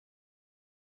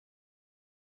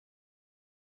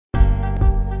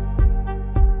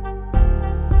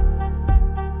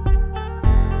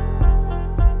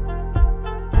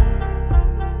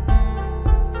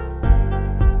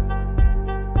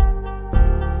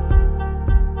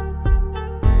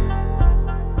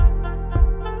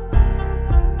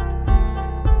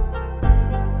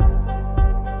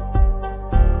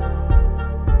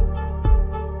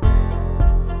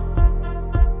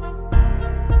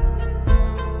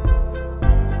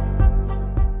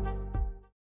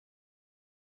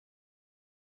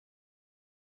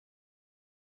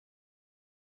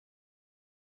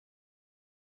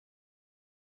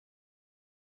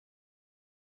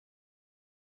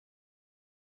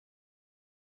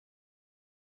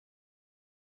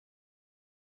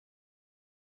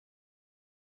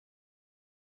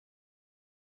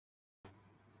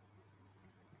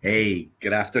Hey,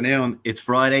 good afternoon. It's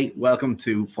Friday. Welcome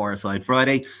to Fireside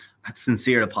Friday.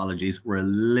 Sincere apologies. We're a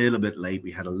little bit late.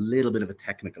 We had a little bit of a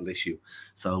technical issue.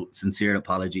 So, sincere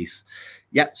apologies.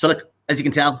 Yeah. So, look, as you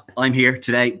can tell, I'm here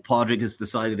today. Padraig has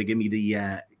decided to give me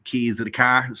the keys of the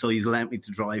car. So, he's allowed me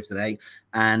to drive today.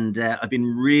 And I've been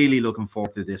really looking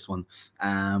forward to this one.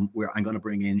 Where I'm going to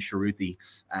bring in Sruthi.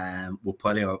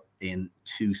 Wuppuluri in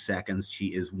 2 seconds. She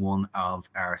is one of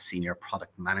our senior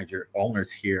product manager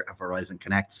owners here at Verizon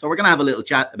Connect. So we're going to have a little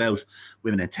chat about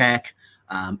women in tech,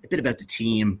 a bit about the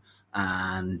team,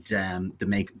 and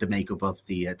the makeup of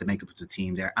the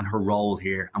team there, and her role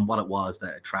here, and what it was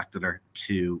that attracted her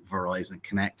to Verizon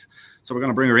Connect. So we're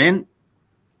going to bring her in.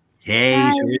 Hey,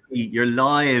 Hi, Sruthi, you're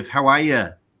live. How are you?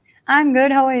 I'm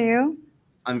good. How are you?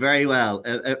 I'm very well.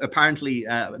 Apparently,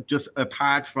 just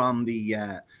apart from the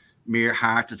mere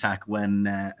heart attack when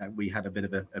we had a bit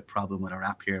of a problem with our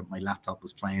app here, my laptop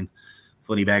was playing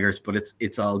funny beggars, but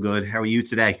it's all good. How are you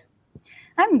today?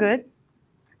 I'm good.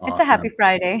 It's a happy Awesome.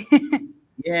 Friday.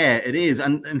 Yeah, it is.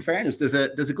 And in fairness, there's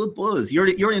a good buzz.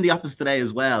 You're in the office today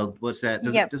as well, but Yep.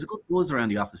 there's a good buzz around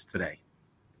the office today.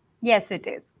 Yes, it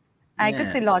is. I could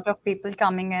Yeah, see a lot of people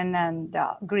coming in and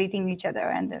greeting each other,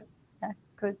 and that's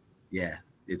good. yeah,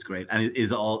 it's great. And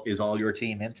is all your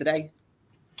team in today?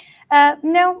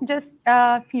 No, just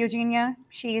Eugenia.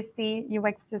 She is the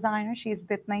UX designer. She's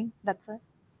with me. That's it.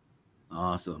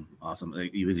 Awesome, awesome.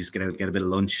 You will just get a bit of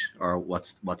lunch, or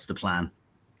what's the plan?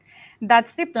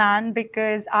 That's the plan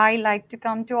because I like to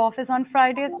come to office on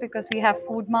Fridays because we have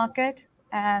food market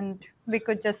and we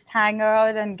could just hang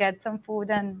out and get some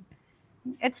food, and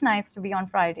it's nice to be on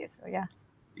Fridays. So yeah.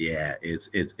 Yeah,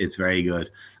 it's very good,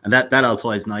 and that all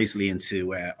ties nicely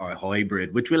into our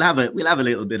hybrid, which we'll have a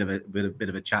little bit of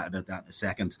a chat about that in a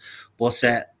second. But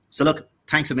so look,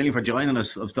 thanks a million for joining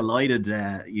us. I was delighted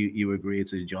you agreed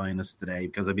to join us today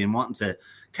because I've been wanting to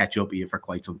catch up with you for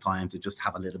quite some time to just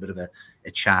have a little bit of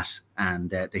a chat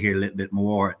and to hear a little bit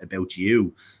more about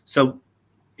you. So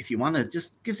if you want to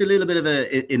just give us a little bit of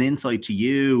an insight to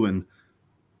you and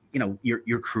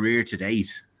your career to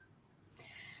date.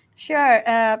 Sure.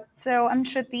 So I'm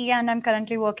Shruti, and I'm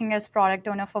currently working as product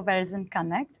owner for Verizon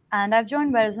Connect. And I've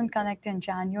joined Verizon Connect in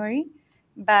January,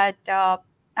 but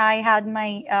I had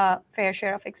my fair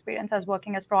share of experience as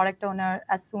working as product owner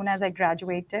as soon as I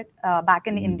graduated back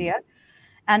in Mm, India.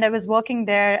 And I was working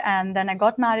there, and then I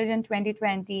got married in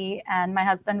 2020, and my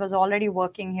husband was already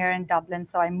working here in Dublin,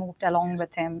 so I moved along yes,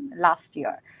 with him last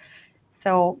year.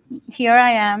 So here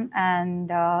I am, and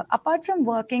apart from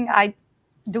working, I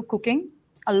do cooking,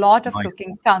 a lot of nice,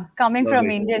 cooking. Coming from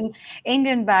lovely.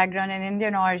 Indian background and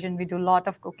Indian origin, we do a lot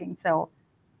of cooking. So,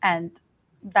 and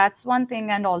that's one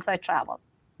thing. And also, I travel.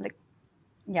 Like,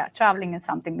 yeah, traveling is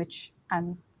something which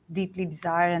I'm deeply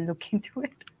desire and look into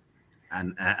it.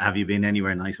 And have you been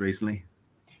anywhere nice recently?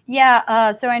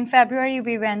 Yeah. So in February,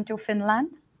 we went to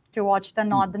Finland to watch the Hmm,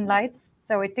 Northern Lights.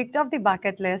 So it ticked off the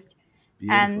bucket list.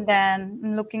 And beautiful. then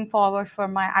I'm looking forward for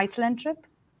my Iceland trip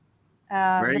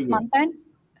Very this good. month end.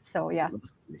 So yeah,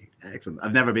 Lovely. Excellent.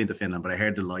 I've never been to Finland, but I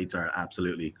heard the lights are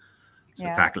absolutely yeah,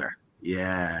 spectacular.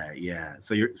 Yeah, yeah.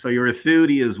 So you're a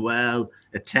foodie as well,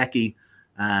 a techie,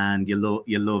 and you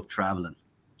love traveling.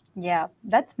 yeah,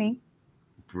 that's me.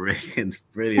 Brilliant,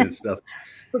 brilliant stuff.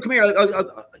 But come here.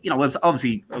 I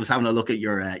was having a look at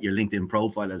your LinkedIn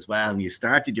profile as well, and you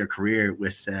started your career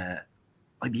with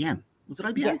IBM. Was it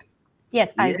IBM? Yes,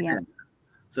 yes, Yeah. IBM.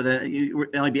 So you were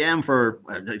in IBM for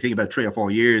I think about 3 or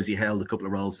 4 years. You held a couple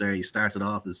of roles there. You started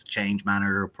off as change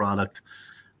manager of product,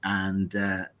 and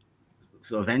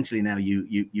so eventually now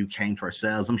you came to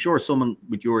ourselves. I'm sure someone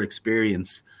with your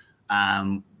experience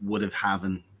would have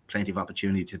having plenty of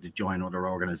opportunity to join other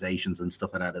organizations and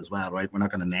stuff like that as well, right? We're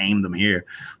not going to name them here,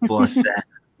 but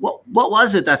what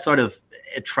was it that sort of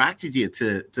attracted you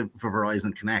to for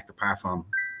Verizon Connect apart from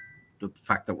the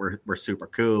fact that we're super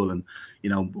cool and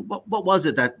what was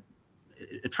it that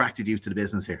attracted you to the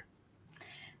business here?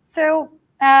 So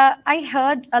I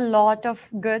heard a lot of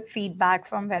good feedback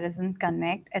from Verizon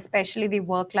Connect, especially the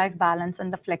work-life balance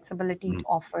and the flexibility it Mm,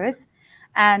 offers.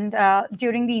 And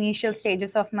during the initial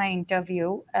stages of my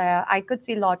interview, I could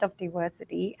see a lot of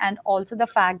diversity, and also the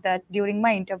fact that during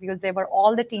my interviews, there were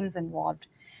all the teams involved.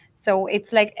 So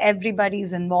it's like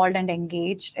everybody's involved and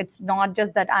engaged. It's not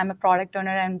just that I'm a product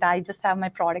owner and I just have my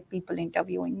product people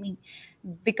interviewing me,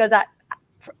 because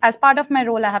as part of my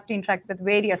role, I have to interact with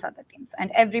various other teams,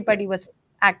 and yeah, everybody was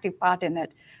active part in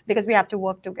it because we have to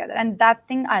work together, and that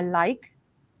thing I like.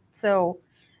 So,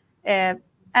 uh,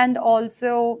 and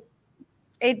also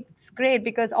it's great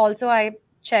because also I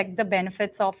check the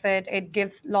benefits of it. It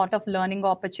gives a lot of learning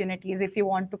opportunities if you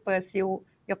want to pursue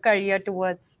your career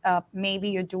towards maybe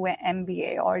you do an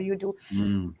MBA or you do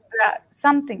Mm,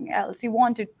 something else, you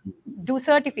want to do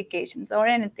certifications or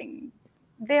anything,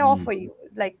 they mm. offer you.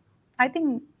 Like, I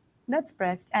think that's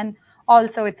best. And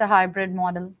also, it's a hybrid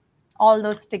model. All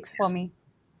those sticks for me.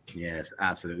 Yes,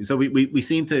 absolutely. So we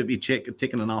seem to be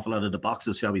ticking an awful lot of the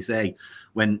boxes, shall we say,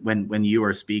 when you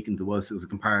are speaking to us as a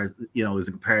compared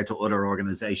to other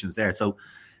organizations there. So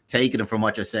taking it from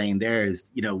what you're saying there is,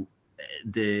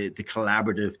 the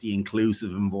collaborative, the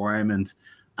inclusive environment,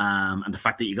 and the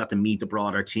fact that you got to meet the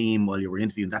broader team while you were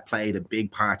interviewing, that played a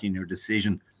big part in your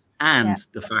decision, Yeah. and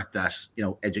the fact that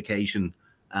education,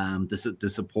 the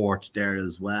support there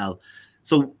as well.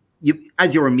 So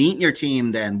as you were meeting your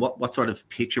team, then what sort of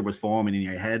picture was forming in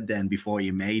your head then before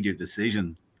you made your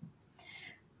decision?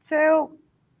 So,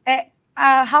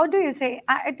 how do you say?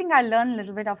 I think I learned a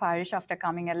little bit of Irish after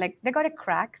coming here. Like, they got a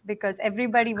crack because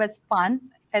everybody was fun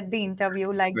at the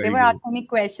interview. Like, they Very were good. asking me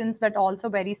questions, but also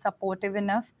very supportive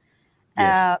enough.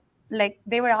 Yes. uh, like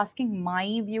they were asking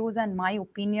my views and my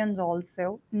opinions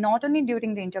also, not only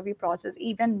during the interview process,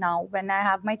 even now when I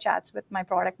have my chats with my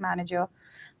product manager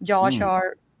Josh,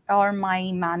 Mm, or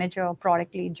my manager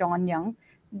product lead John Young.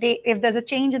 They, if there's a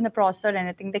change in the process or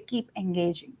anything, they keep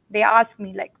engaging. They ask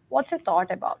me like, what's your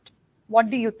thought about it? What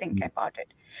do you think mm, about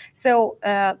it? So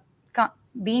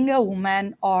being a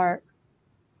woman or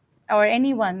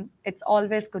anyone, it's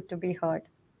always good to be heard.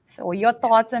 So your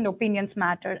thoughts and opinions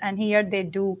matter, and here they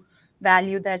do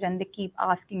value that, and they keep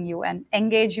asking you and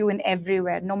engage you in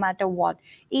everywhere, no matter what.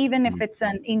 Even if mm. it's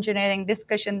an engineering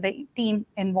discussion the team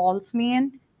involves me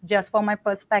in, just for my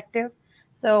perspective.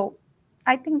 So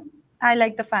I think I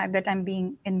like the fact that I'm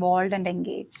being involved and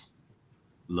engaged.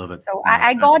 Love it. So Love it.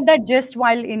 I got that just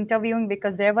while interviewing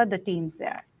because there were the teams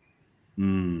there.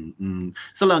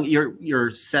 So long.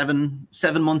 You're 7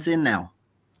 months in now.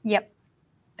 Yep.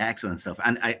 Excellent stuff.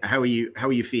 And how are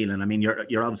you feeling? I mean,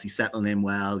 you're obviously settling in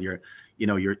well.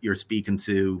 You're speaking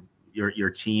to your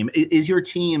team. Is your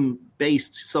team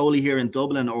based solely here in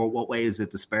Dublin, or what way is it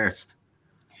dispersed?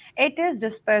 It is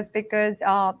dispersed because,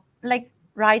 like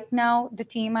right now, the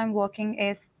team I'm working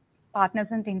is partners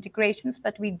and integrations,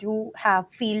 but we do have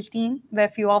field team where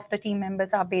few of the team members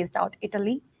are based out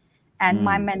Italy, and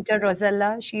my Mm, mentor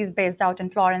Rosella, she's based out in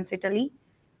Florence, Italy,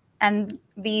 and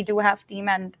we do have team,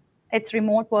 and it's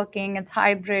remote working, it's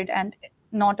hybrid, and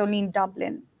not only in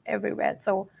Dublin, everywhere.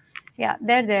 So, yeah,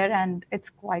 they're there, and it's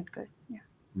quite good. Yeah.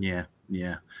 yeah,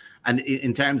 yeah. And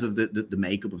in terms of the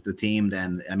makeup of the team,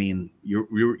 then I mean, you're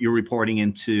reporting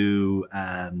into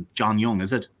John Young,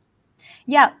 is it?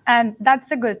 Yeah, and that's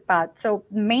the good part. So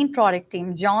main product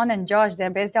team, John and Josh, they're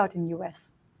based out in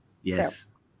US. So Yes.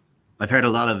 I've heard a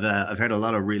lot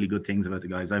of really good things about the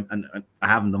guys. And I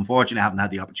haven't, unfortunately, I haven't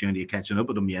had the opportunity of catching up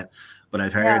with them yet. But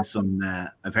yeah,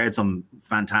 I've heard some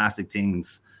fantastic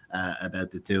things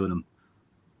about the two of them.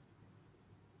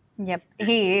 yep,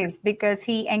 he is because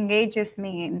he engages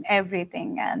me in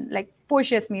everything and like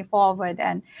pushes me forward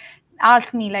and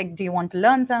asks me like, do you want to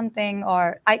learn something?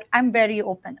 Or I'm very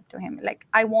open to him. Like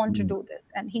I want to Mm. do this,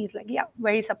 and he's like, yeah,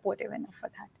 very supportive enough for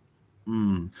that.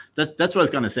 Mm. That's what I was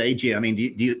going to say to you. I mean, do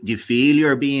you feel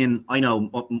you're being? I know,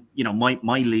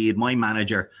 my lead, my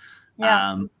manager,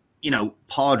 Yeah,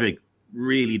 Padraig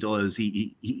really does.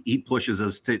 He pushes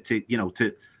us to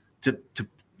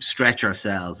stretch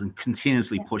ourselves and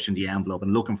continuously yeah, pushing the envelope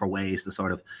and looking for ways to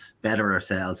sort of better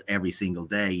ourselves every single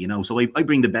day. So I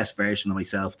bring the best version of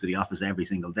myself to the office every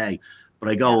single day, but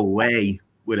I go yeah, away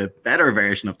with a better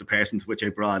version of the person to which I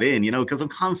brought in. Because I'm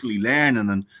constantly learning,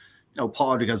 and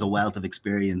Padraig has a wealth of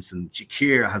experience, and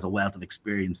Shakira has a wealth of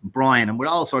experience, and Brian, and we're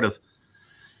all sort of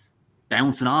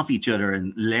bouncing off each other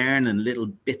and learning little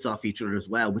bits off each other as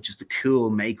well, which is the cool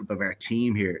makeup of our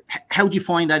team here. How do you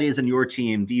find that is in your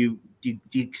team? Do you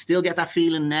still get that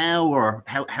feeling now, or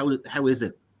how is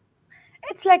it?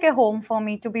 it's like a home for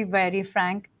me, to be very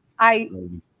frank. I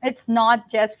It's not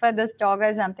just for this dog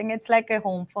or something, it's like a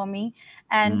home for me.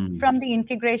 And Mm, from the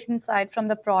integration side, from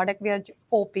the product, we are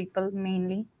four people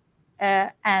mainly,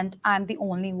 and I'm the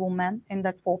only woman in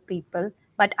that four people,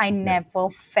 but I okay. never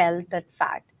felt that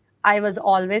fact. I was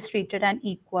always treated an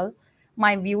equal.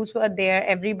 My views were there,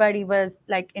 everybody was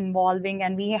like involving,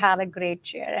 and we have a great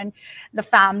share. And the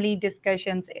family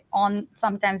discussions on,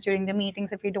 sometimes during the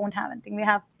meetings, if we don't have anything, we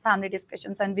have family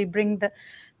discussions, and we bring the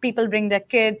people bring their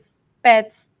kids,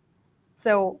 pets.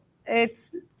 So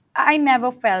it's, I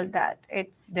never felt that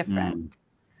it's different. Mm.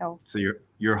 So So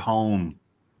you're home.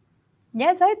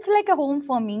 yes, it's like a home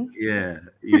for me. Yeah,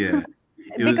 yeah.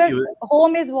 It Because was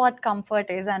home is what comfort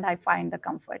is, and I find the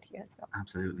comfort here. So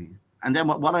absolutely. And then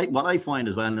what I find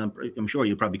as well, and I'm sure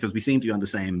you probably, because we seem to be on the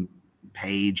same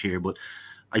page here, but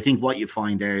I think what you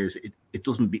find there is it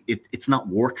doesn't be it's not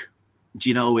work. Do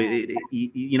you know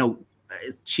you know,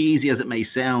 cheesy as it may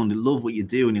sound, love what you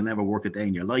do and you'll never work a day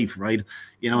in your life, right?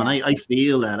 You know, and Yeah. I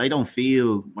feel that. I don't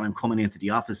feel when I'm coming into the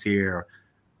office here,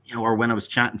 you know, or when I was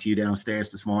chatting to you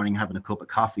downstairs this morning having a cup of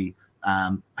coffee,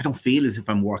 I don't feel as if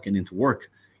I'm working into work.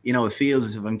 You know, it feels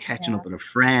as if I'm catching Yeah. up with a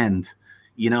friend,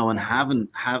 you know, and Yeah. having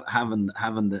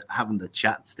the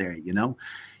chats there, you know.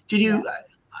 Did Yeah. you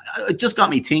it just got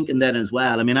me thinking then as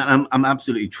well. I mean, I'm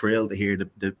absolutely thrilled to hear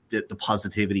the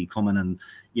positivity coming, and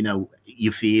you know,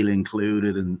 you feel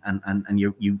included, and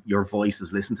your voice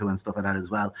is listened to and stuff like that as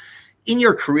well. In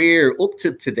your career up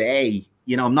to today,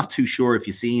 you know, I'm not too sure if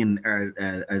you've seen our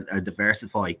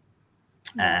Diversify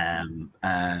Yeah. um,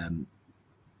 um,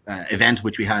 event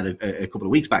which we had a couple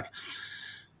of weeks back.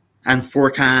 And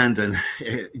Furkand and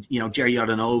you know, Jerry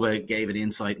Ordonova gave an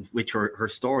insight, which her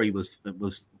story was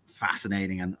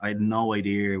fascinating, and I had no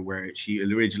idea where she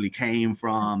originally came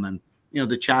from, and you know,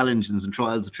 the challenges and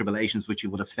trials and tribulations which you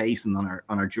would have faced on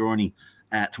her journey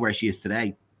to where she is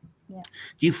today. Yeah.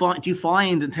 Do you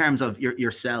find in terms of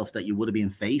yourself that you would have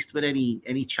been faced with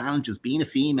any challenges being a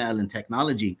female in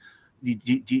technology? Do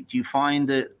you find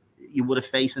that you would have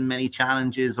faced many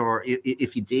challenges, or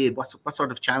if you did, what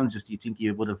sort of challenges do you think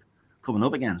you would have coming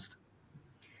up against?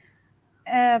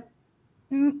 Uh,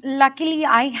 Luckily,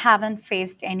 I haven't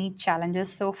faced any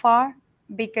challenges so far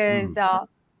because Mm,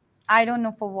 I don't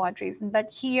know for what reason, but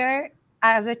here,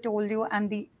 as I told you, I'm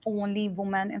the only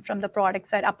woman from the product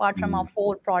side, apart from our mm,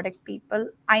 four product people.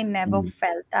 I never mm,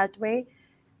 felt that way.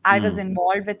 I was mm,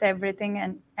 involved with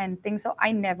everything and things, so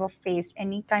I never faced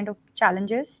any kind of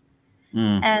challenges.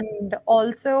 mm, And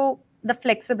also the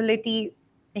flexibility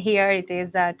here it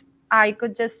is that I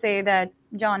could just say that,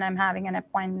 John, I'm having an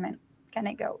appointment. Can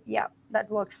I go? Yeah, that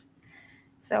works.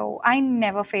 So I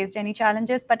never faced any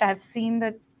challenges, but I've seen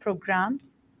the program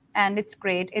and it's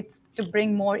great. It's to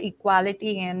bring more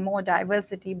equality and more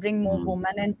diversity, bring more mm,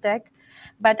 women in tech.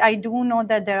 But I do know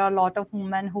that there are a lot of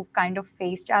women who kind of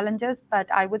face challenges.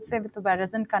 But I would say with the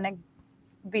Verizon Connect,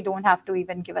 we don't have to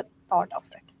even give a thought of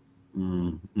it.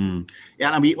 mm.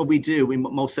 Yeah, and we do. We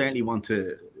most certainly want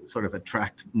to sort of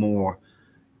attract more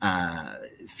uh,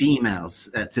 females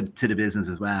to the business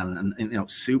as well, and you know,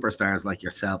 superstars like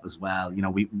yourself as well. You know,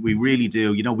 we really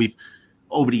do. You know, we've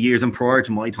over the years and prior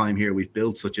to my time here, we've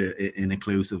built such an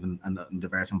inclusive and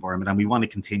diverse environment, and we want to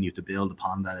continue to build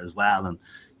upon that as well. And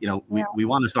you know, Yeah. we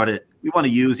want to we want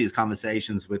to use these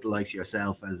conversations with the likes of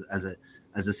yourself as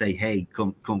a say, hey,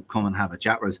 come and have a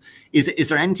chat with us. Is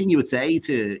there anything you would say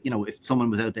to, you know, if someone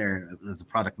was out there as a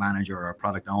product manager or a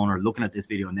product owner looking at this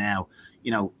video now,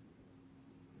 you know,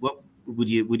 what would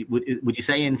you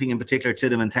say anything in particular to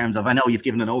them in terms of, I know you've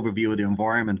given an overview of the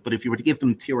environment, but if you were to give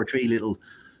them two or three little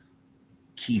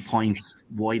key points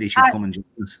why they should I, come and join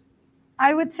us?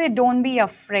 I would say don't be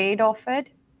afraid of it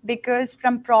because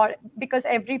because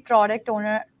every product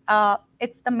owner,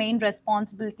 it's the main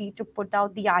responsibility to put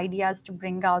out the ideas to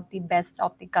bring out the best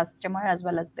of the customer as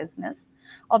well as business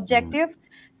Mm, objective.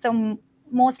 So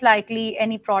most likely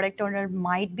any product owner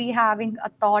might be having a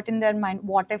thought in their mind,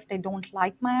 what if they don't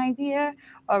like my idea,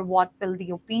 or what will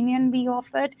the opinion be of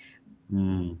it?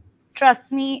 mm,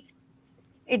 Trust me,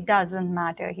 it doesn't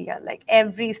matter here. Like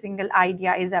every single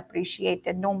idea is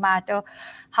appreciated, no matter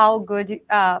how good,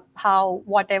 how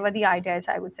whatever the idea is.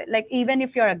 I would say, like even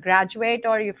if you're a graduate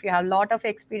or if you have a lot of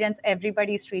experience,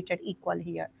 everybody is treated equal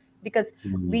here because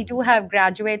we mm, do have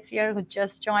graduates here who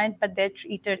just joined, but they're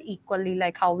treated equally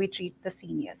like how we treat the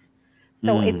seniors.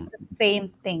 So it's mm, the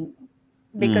same thing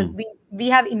because mm, we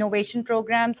have innovation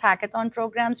programs, hackathon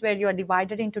programs where you are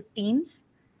divided into teams,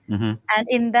 mm-hmm, and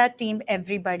in that team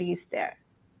everybody is there.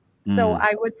 So mm.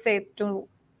 I would say to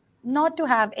not to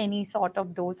have any sort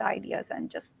of those ideas and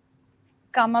just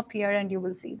come up here and you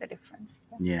will see the difference.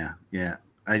 Yeah, yeah.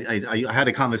 I had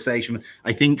a conversation.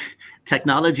 I think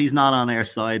technology's not on our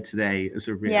side today.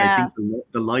 So I Yeah, think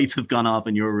the lights have gone off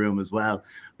in your room as well.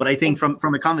 But I think exactly.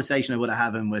 from a conversation I would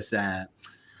have having with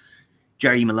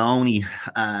Jerry Maloney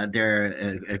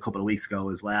there a couple of weeks ago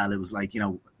as well. It was like, you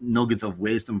know, nuggets of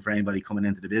wisdom for anybody coming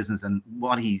into the business. And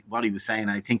what he was saying,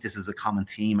 I think this is a common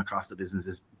theme across the business,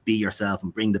 is be yourself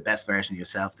and bring the best version of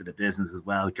yourself to the business as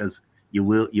well, because you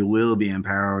will be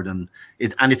empowered. And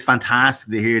it's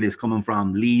fantastic to hear this coming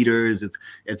from leaders.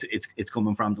 It's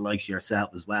coming from the likes of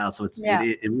yourself as well. So Yeah.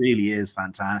 it really is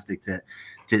fantastic to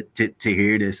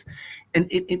hear this. And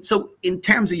so in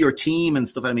terms of your team and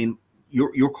stuff, I mean,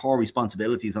 your core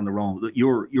responsibilities on the role,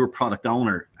 your product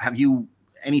owner, have you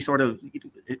any sort of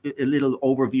a little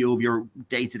overview of your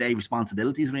day-to-day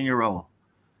responsibilities within your role?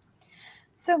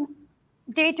 So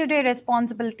day-to-day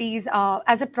responsibilities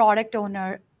as a product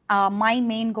owner, my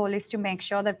main goal is to make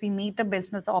sure that we meet the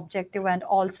business objective and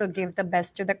also give the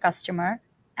best to the customer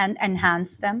and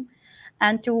enhance them.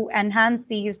 And to enhance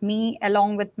these, me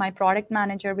along with my product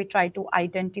manager, we try to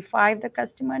identify the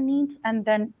customer needs and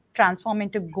then transform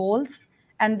into goals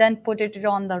and then put it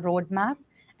on the roadmap.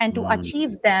 And to Mm,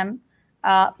 achieve them,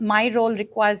 my role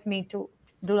requires me to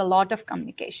do a lot of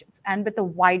communications and with the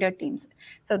wider teams.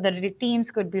 So the teams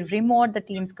could be remote, the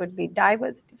teams could be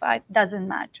diversified, doesn't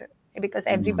matter because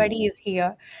mm, everybody is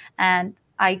here. And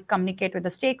I communicate with the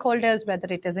stakeholders, whether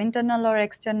it is internal or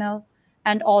external,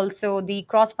 and also the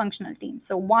cross-functional team.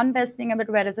 So one best thing about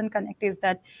Verizon Connect is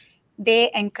that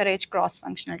they encourage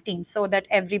cross-functional teams so that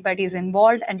everybody is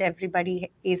involved and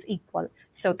everybody is equal.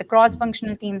 So the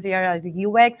cross-functional teams here are the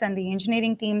UX and the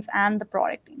engineering teams and the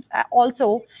product teams.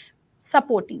 Also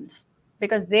support teams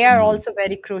because they are mm, also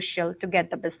very crucial to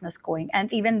get the business going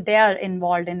and even they are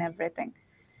involved in everything.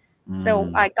 So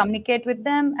mm, I communicate with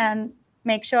them and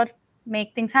make sure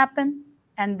make things happen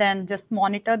and then just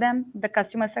monitor them, the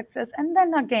customer success, and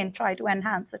then again try to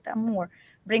enhance it more,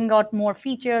 bring out more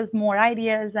features, more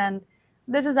ideas, and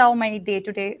this is how my day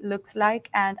to day looks like,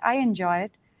 and I enjoy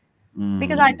it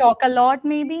because I mm, talk a lot.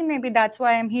 Maybe that's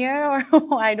why I'm here,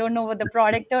 or I don't know what the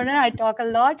product owner. I talk a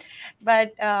lot,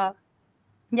 but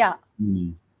yeah,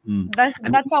 mm, mm.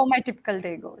 that's how my typical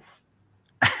day goes.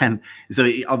 And so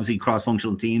obviously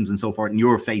cross-functional teams and so forth, and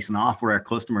you're facing off with our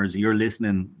customers, you're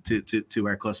listening to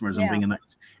our customers and Yeah. bringing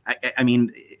I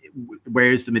mean,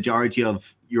 where's the majority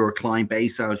of your client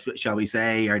base out, shall we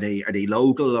say? Are they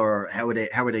local, or how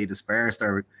are they dispersed?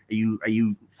 Are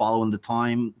you following the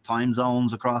time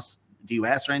zones across the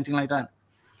US or anything like that?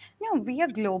 No, we are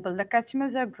global. The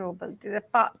customers are global.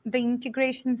 The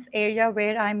integrations area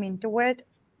where I'm into it,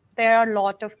 there are a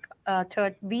lot of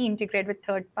we integrate with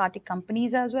third party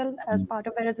companies as well as part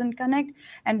of Verizon Connect.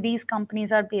 And these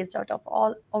companies are based out of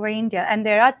all over India. And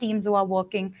there are teams who are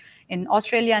working in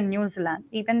Australia and New Zealand.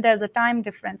 Even there's a time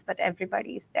difference, but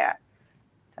everybody is there.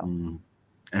 So,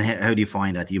 And how do you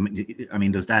find that? I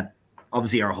mean, does that,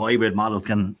 obviously our hybrid model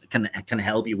can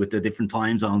help you with the different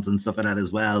time zones and stuff like that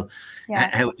as well? yeah.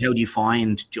 How do you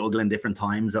find juggling different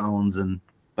time zones? And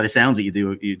but it sounds like you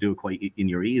do it quite in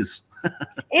your ease.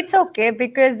 It's okay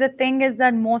because the thing is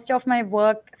that most of my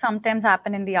work sometimes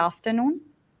happen in the afternoon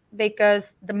because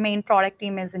the main product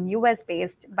team is in US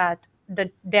based, but the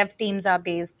dev teams are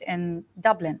based in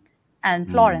Dublin and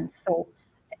Mm, Florence. So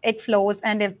it flows,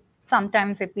 and if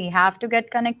we have to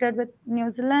get connected with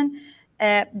New Zealand,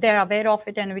 they're aware of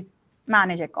it and we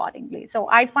manage accordingly. So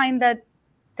I find that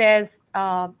there's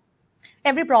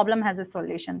every problem has a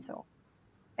solution. So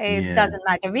it yeah. doesn't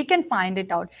matter. We can find it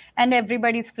out. And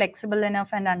everybody's flexible enough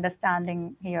and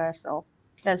understanding here. So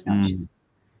there's no Mm, issues.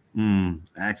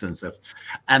 excellent stuff.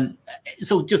 And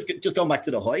so just going back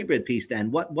to the hybrid piece, then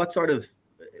what sort of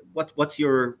what's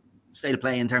your state of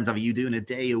play in terms of, are you doing a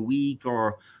day a week,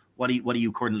 or what are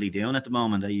you currently doing at the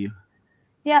moment? Are you?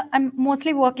 Yeah, I'm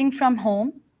mostly working from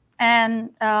home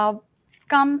and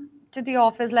come to the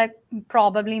office like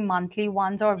probably monthly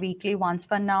once or weekly once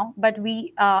for now. But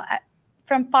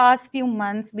from past few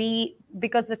months,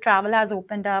 because the travel has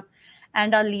opened up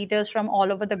and our leaders from all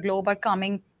over the globe are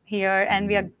coming here and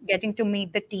we are getting to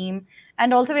meet the team.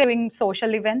 And also we're doing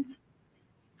social events.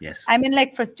 Yes. I mean,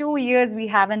 like for 2 years, we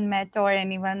haven't met or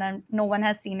anyone, and no one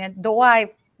has seen it. Though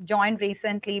I joined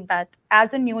recently, but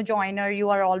as a new joiner, you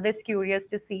are always curious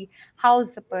to see how's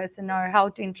the person or how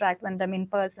to interact with them in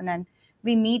person. And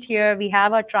we meet here, we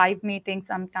have a tribe meeting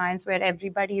sometimes where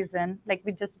everybody is in. Like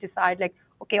we just decide, like,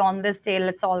 okay, on this day,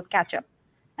 let's all catch up.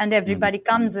 And Mm. everybody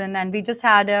comes in, and we just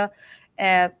had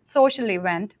a social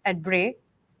event at Bray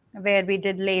where we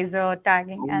did laser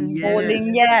tagging Oh and bowling.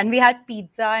 yes. Yeah, and we had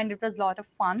pizza, and it was a lot of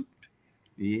fun.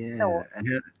 Yeah. So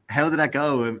And how did that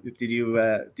go? Did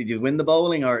you win the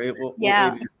bowling, or what way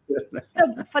yeah. did you?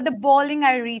 So for the bowling,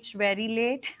 I reached very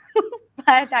late,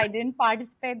 but I didn't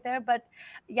participate there. But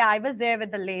yeah, I was there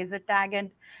with the laser tag, and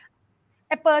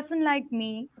a person like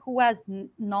me who has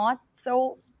not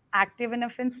so active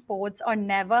enough in sports or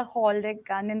never hold a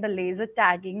gun in the laser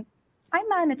tagging, I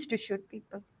managed to shoot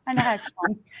people, and I had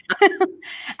fun.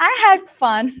 I had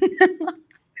fun.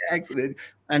 Excellent.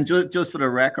 And just for the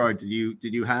record,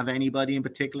 did you have anybody in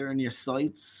particular in your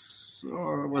sights,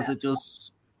 or was it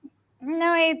just?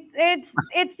 No,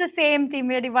 it's the same thing.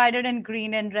 We're divided in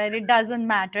green and red. It doesn't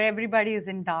matter. Everybody is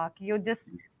in dark. You just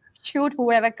shoot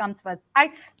whoever comes first.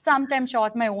 I sometimes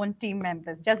shot my own team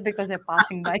members just because they're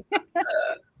passing by.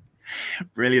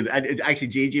 Brilliant. And actually,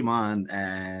 Gigi Man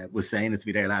was saying it to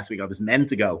me there last week. I was meant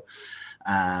to go,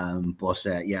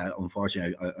 Yeah,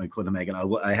 unfortunately, I couldn't make it.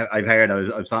 I've heard, I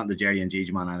was talking to Jerry and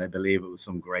Gigi, man, and I believe it was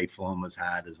some great fun was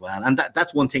had as well. And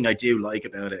that's one thing I do like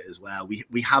about it as well.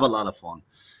 We have a lot of fun,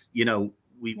 you know.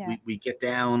 We get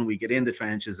down, we get in the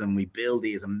trenches, and we build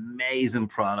these amazing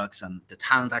products. And the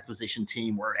talent acquisition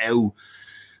team, we're out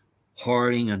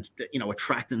hiring and, you know,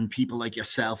 attracting people like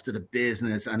yourself to the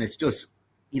business. And it's just,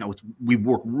 you know, we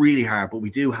work really hard, but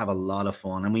we do have a lot of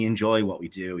fun and we enjoy what we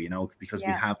do, you know, because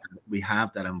we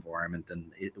have that environment,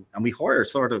 and we hire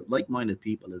sort of like-minded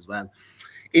people as well.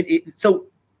 So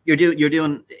you're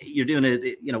doing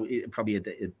it, you know, probably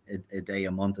a day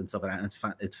a month and stuff like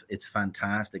that. And it's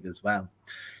fantastic as well.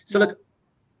 So look,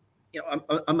 you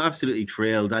know, I'm absolutely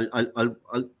thrilled.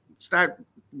 I'll start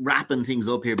wrapping things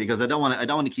up here because I don't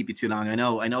want to keep you too long. I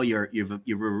know you've a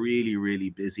really,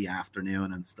 really busy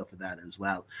afternoon and stuff like that as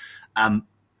well.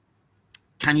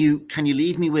 Can you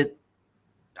leave me with,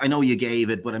 I know you gave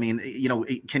it, but I mean, you know,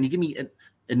 can you give me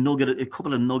a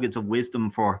couple of nuggets of wisdom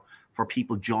for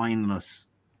people joining us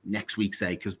next week,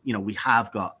 say, because, you know, we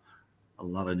have got a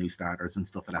lot of new starters and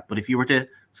stuff like that. But if you were to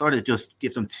sort of just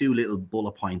give them 2 little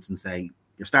bullet points and say,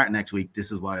 you're starting next week,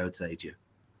 this is what I would say to you.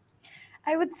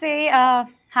 I would say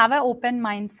have an open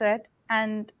mindset,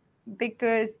 and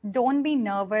because don't be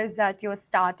nervous that you're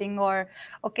starting, or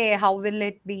okay, how will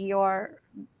it be, or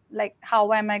like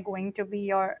how am I going to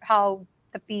be, or how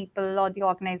the people or the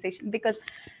organization, because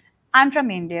I'm from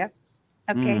India.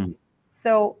 Okay.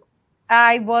 So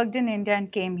I worked in India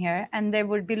and came here, and there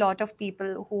would be a lot of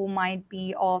people who might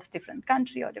be of different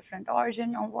country or different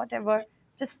origin or whatever.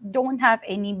 Just don't have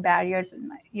any barriers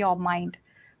in your mind,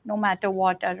 no matter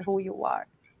what or who you are.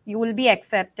 You will be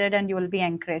accepted and you will be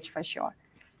encouraged for sure.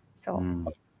 So.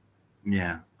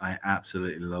 Yeah, I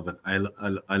absolutely love it. I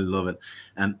love it.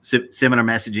 Similar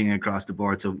messaging across the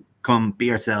board. So come, be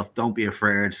yourself. Don't be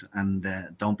afraid, and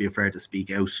don't be afraid to speak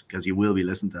out, because you will be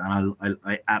listened to. And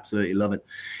I absolutely love it.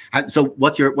 And so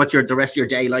what's the rest of your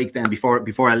day like then?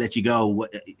 Before I let you go,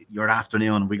 your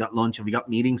afternoon. We got lunch. Have we got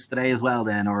meetings today as well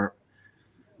then, or?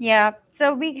 Yeah,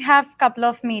 so we have a couple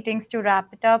of meetings to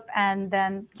wrap it up, and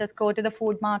then just go to the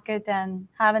food market and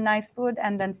have a nice food,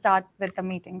 and then start with the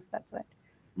meetings. That's it.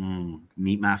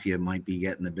 Meat Mafia might be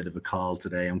getting a bit of a call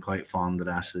today. I'm quite fond of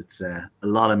that. It's a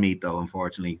lot of meat, though,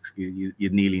 unfortunately.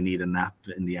 You'd nearly need a nap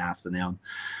in the afternoon.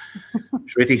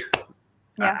 Sruthi,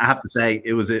 I have to say,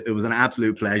 it was an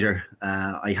absolute pleasure.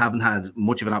 I haven't had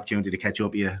much of an opportunity to catch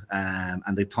up with you,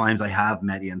 and the times I have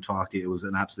met you and talked to you, it was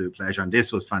an absolute pleasure. And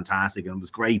this was fantastic, and it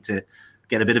was great to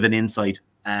get a bit of an insight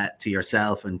to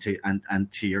yourself and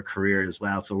to your career as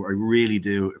well. So I really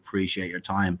do appreciate your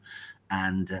time.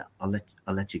 And I'll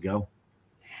let you go.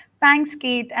 Thanks,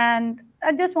 Keith. And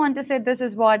I just want to say this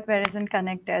is what Verizon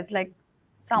Connect is. Like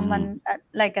someone,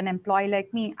 like an employee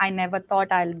like me, I never thought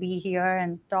I'll be here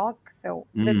and talk. So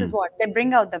this is what they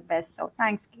bring out the best. So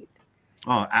thanks, Keith.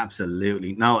 Oh,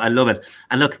 absolutely. No, I love it.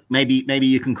 And look, maybe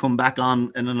you can come back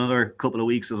on in another couple of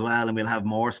weeks as well, and we'll have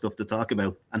more stuff to talk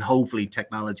about. And hopefully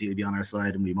technology will be on our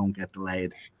side and we won't get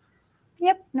delayed.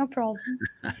 Yep, no problem.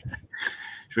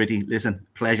 Sruthi, listen,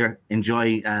 pleasure.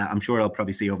 Enjoy. I'm sure I'll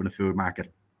probably see you over in the food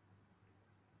market.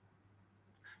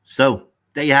 So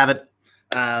there you have it.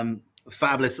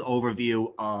 Fabulous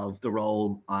overview of the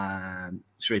role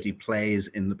Sruthi plays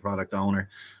in the product owner.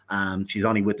 She's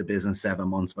only with the business 7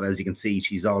 months, but as you can see,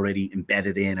 she's already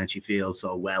embedded in and she feels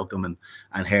so welcome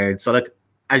and heard. So look,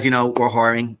 as you know, we're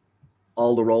hiring.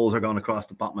 All the roles are going across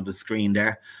the bottom of the screen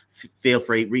there. Feel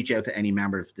free, reach out to any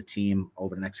member of the team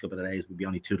over the next couple of days. We'll be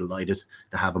only too delighted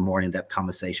to have a more in-depth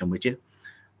conversation with you.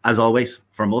 As always,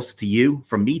 from us to you,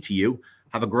 from me to you,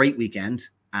 have a great weekend,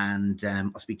 and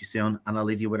I'll speak to you soon, and I'll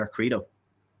leave you with our credo.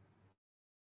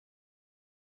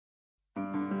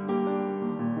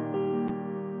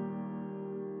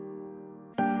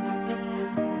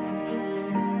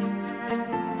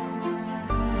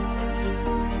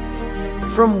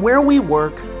 From where we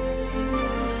work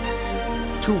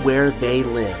to where they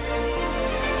live.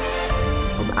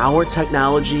 From our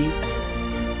technology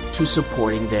to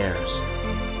supporting theirs.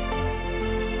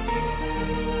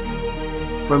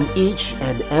 From each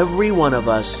and every one of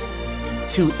us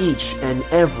to each and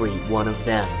every one of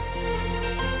them.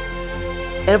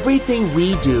 Everything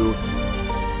we do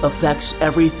affects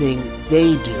everything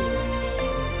they do.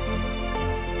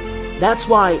 That's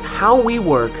why how we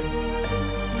work,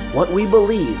 what we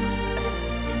believe,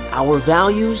 our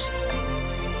values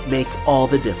make all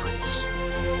the difference.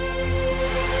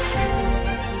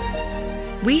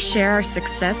 We share our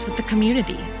success with the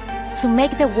community to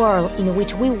make the world in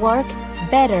which we work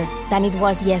better than it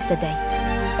was yesterday.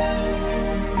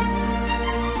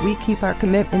 We keep our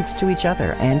commitments to each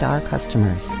other and our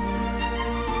customers.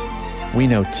 We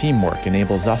know teamwork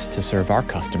enables us to serve our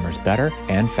customers better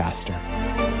and faster.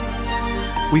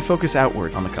 We focus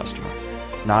outward on the customer,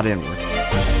 not inward.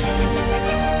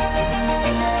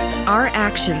 Our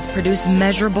actions produce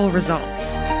measurable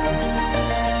results.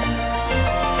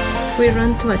 We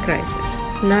run to a crisis,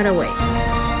 not away.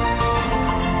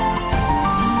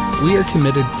 We are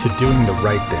committed to doing the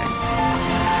right thing.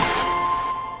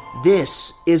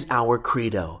 This is our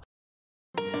credo.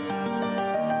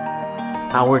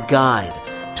 Our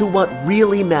guide to what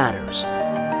really matters.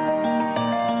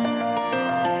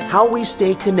 How we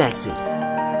stay connected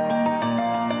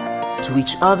to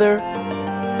each other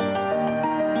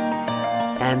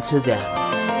and to them.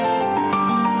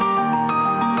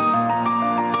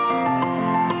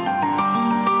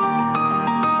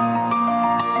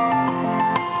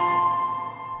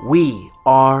 We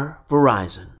are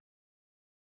Verizon.